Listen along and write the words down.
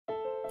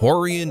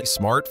Horion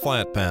Smart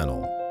Flat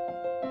Panel.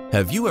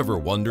 Have you ever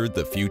wondered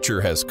the future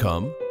has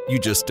come? You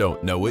just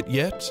don't know it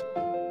yet?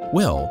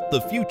 Well, the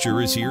future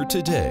is here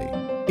today.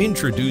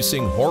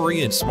 Introducing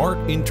Horion Smart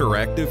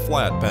Interactive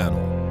Flat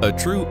Panel. A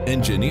true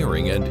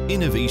engineering and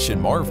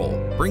innovation marvel,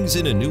 brings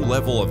in a new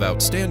level of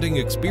outstanding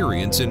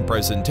experience in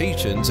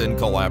presentations and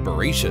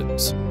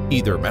collaborations,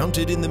 either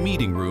mounted in the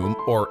meeting room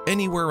or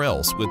anywhere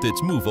else with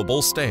its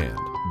movable stand,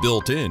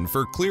 built in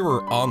for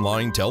clearer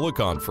online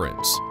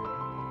teleconference.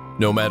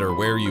 No matter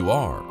where you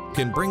are,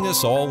 can bring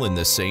us all in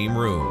the same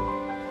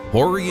room.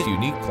 Horion's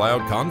unique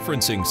cloud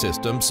conferencing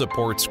system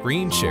supports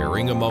screen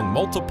sharing among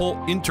multiple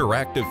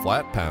interactive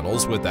flat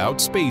panels without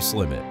space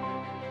limit.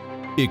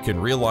 It can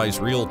realize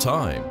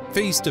real-time,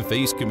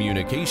 face-to-face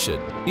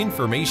communication,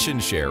 information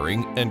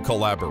sharing, and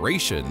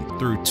collaboration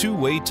through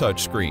two-way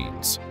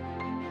touchscreens.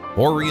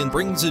 Horion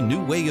brings a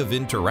new way of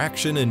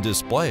interaction and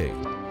display.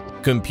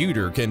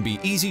 Computer can be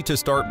easy to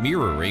start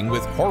mirroring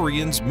with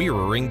Horion's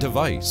mirroring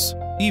device,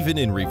 even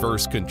in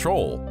reverse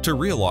control, to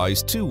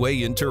realize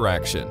two-way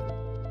interaction.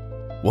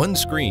 One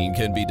screen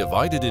can be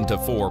divided into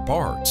 4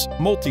 parts.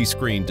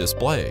 Multi-screen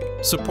display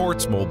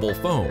supports mobile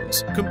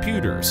phones,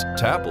 computers,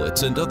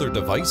 tablets, and other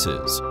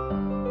devices,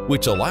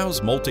 which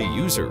allows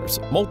multi-users,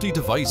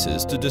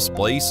 multi-devices to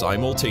display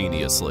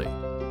simultaneously.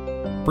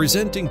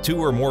 Presenting 2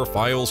 or more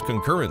files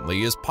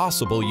concurrently is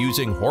possible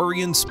using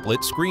Horion's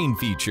split screen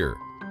feature,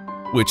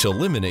 which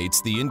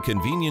eliminates the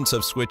inconvenience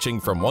of switching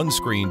from one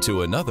screen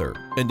to another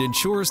and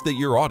ensures that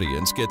your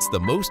audience gets the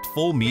most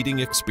full meeting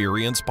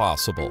experience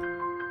possible.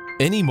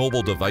 Any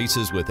mobile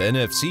devices with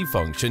NFC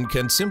function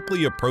can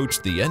simply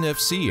approach the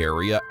NFC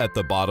area at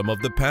the bottom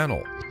of the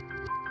panel.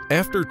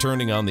 After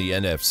turning on the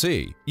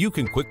NFC, you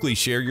can quickly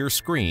share your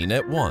screen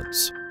at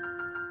once.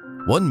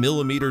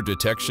 1mm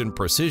detection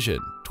precision,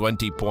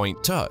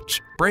 20-point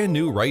touch, brand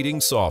new writing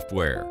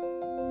software.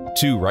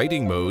 2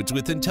 writing modes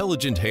with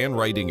intelligent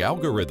handwriting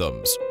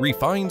algorithms,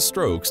 refined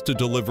strokes to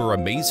deliver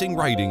amazing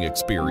writing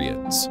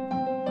experience.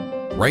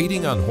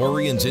 Writing on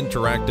Horion's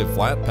interactive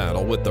flat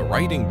panel with the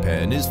writing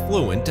pen is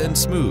fluent and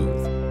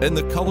smooth, and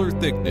the color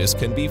thickness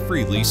can be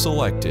freely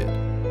selected.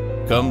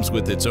 Comes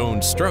with its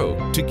own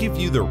stroke to give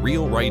you the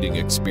real writing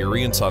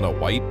experience on a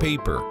white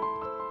paper.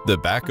 The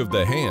back of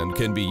the hand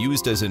can be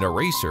used as an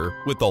eraser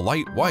with a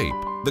light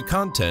wipe. The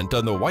content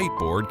on the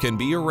whiteboard can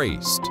be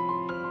erased.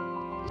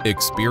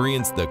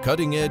 Experience the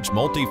cutting-edge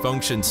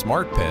multifunction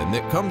smart pen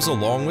that comes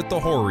along with the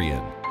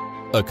Horion.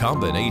 A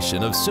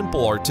combination of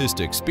simple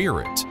artistic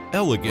spirit,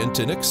 elegant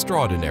and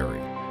extraordinary.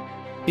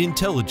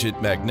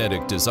 Intelligent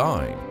magnetic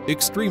design,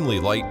 extremely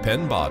light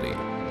pen body,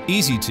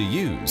 easy to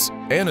use,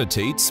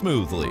 annotates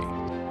smoothly.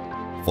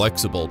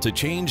 Flexible to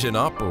change and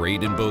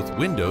operate in both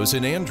Windows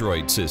and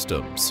Android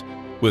systems.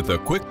 With a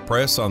quick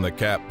press on the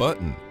cap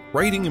button,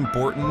 writing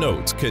important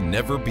notes can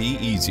never be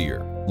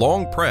easier.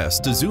 Long press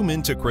to zoom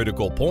into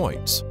critical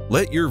points.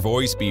 Let your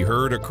voice be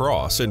heard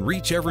across and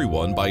reach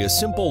everyone by a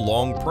simple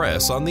long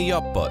press on the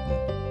up button.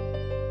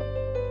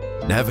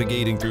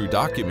 Navigating through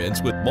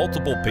documents with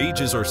multiple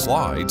pages or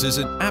slides is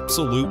an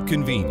absolute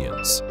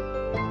convenience.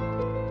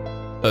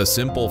 A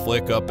simple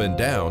flick up and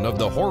down of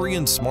the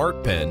Horion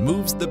Smart Pen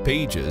moves the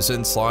pages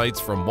and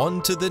slides from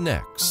one to the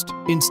next.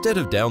 Instead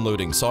of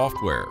downloading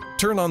software,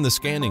 turn on the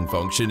scanning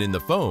function in the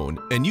phone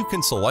and you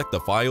can select the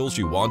files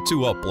you want to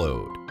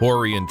upload.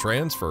 Horion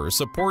Transfer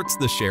supports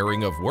the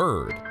sharing of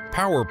Word,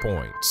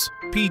 PowerPoints,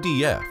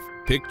 PDF,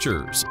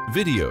 pictures,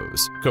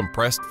 videos,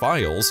 compressed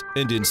files,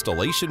 and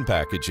installation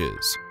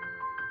packages.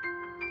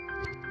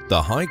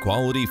 The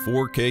high-quality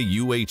 4K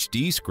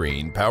UHD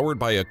screen powered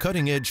by a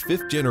cutting-edge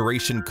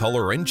 5th-generation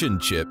color engine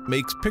chip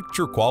makes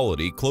picture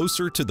quality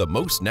closer to the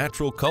most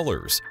natural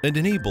colors and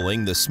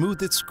enabling the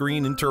smoothest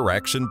screen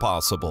interaction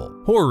possible.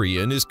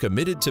 Horion is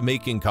committed to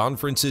making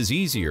conferences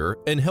easier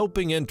and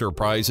helping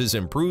enterprises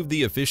improve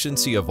the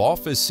efficiency of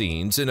office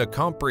scenes in a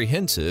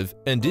comprehensive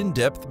and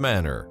in-depth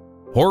manner.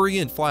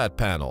 Horion Flat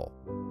Panel,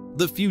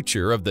 the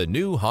future of the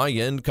new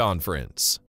high-end conference.